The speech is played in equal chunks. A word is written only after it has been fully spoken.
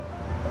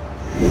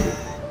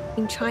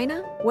In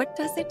China, what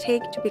does it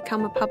take to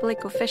become a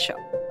public official?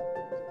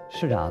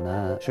 市长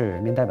呢是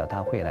人民代表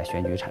大会来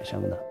选举产生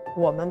的。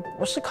我们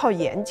不是靠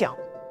演讲。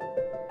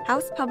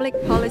How's public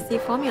policy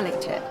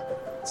formulated?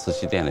 瓷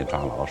器店里抓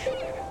老鼠，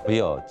不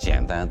要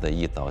简单的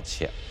一刀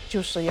切，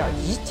就是要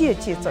一届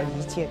接着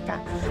一届干，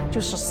就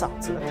是少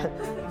折腾。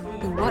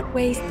In what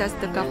ways does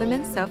the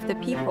government serve the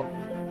people?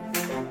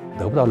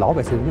 得不到老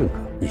百姓的认可，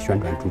你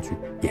宣传出去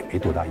也没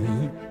多大意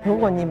义。如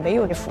果你没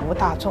有服务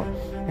大众，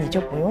你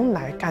就不用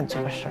来干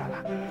这个事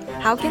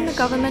了。How can the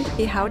government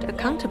be held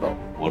accountable?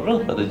 我任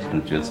何的这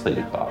种决策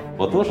也好，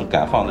我都是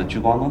敢放在聚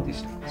光灯底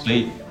下，所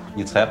以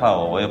你裁判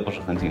我也不是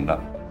很紧张。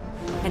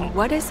And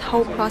what is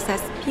whole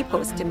process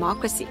people's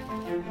democracy?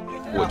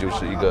 我就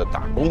是一个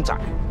打工仔，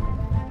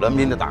人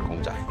民的打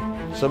工仔。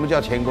什么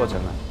叫全过程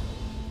呢？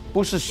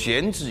不是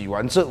选举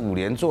完这5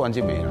年做完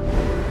就没了。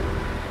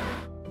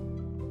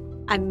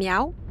I'm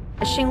Miao,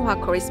 a Xinhua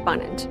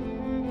correspondent.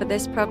 For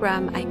this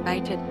program, I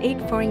invited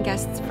 8 foreign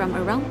guests from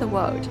around the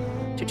world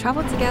to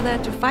travel together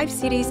to 5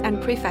 cities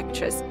and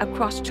prefectures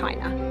across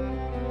China.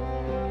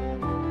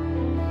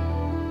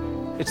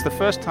 It's the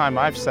first time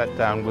I've sat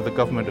down with a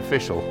government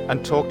official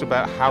and talked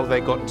about how they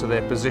got to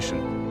their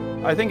position.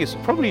 I think it's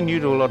probably new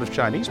to a lot of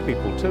Chinese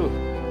people too.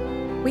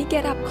 We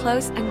get up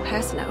close and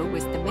personal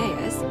with the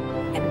mayors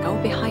and go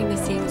behind the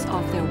scenes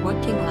of their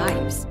working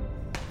lives.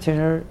 其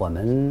实我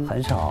们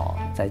很少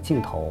在镜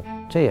头，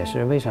这也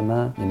是为什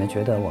么你们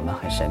觉得我们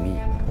很神秘。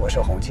我是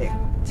洪庆，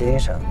吉林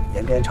省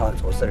延边朝鲜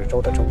族自治州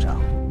的州长。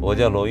我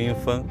叫罗云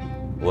峰，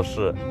我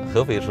是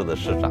合肥市的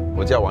市长。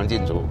我叫王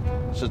进竹，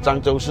是漳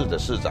州市的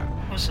市长。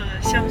我是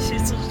湘西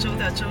自治州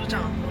的州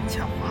长龙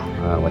巧华。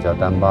我叫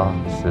丹巴，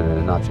是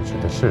纳曲市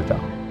的市长。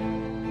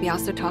We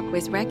also talk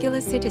with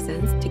regular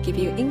citizens to give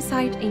you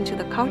insight into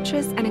the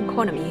cultures and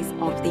economies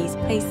of these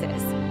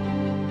places.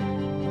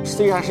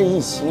 虽然是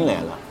疫情来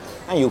了，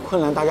但有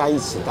困难大家一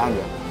起担着。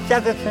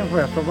现在政府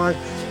什么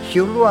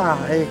修路啊，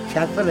还有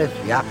填自来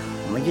水啊，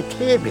我们就特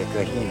别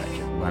高兴了。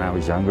When I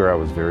was younger, I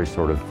was very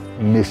sort of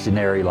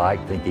missionary-like,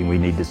 thinking we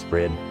need to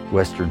spread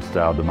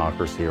Western-style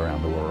democracy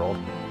around the world.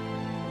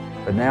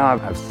 But now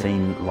I've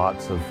seen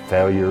lots of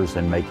failures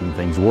and making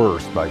things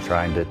worse by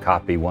trying to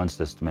copy one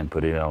system and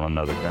put it on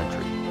another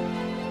country.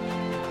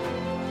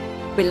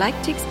 We'd like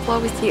to explore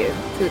with you,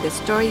 through the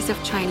stories of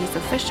Chinese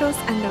officials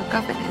and their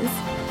governance,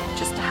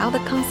 just how the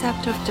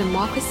concept of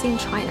democracy in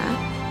China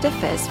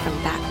differs from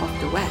that of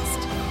the West,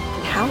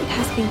 and how it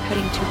has been put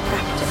into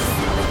practice.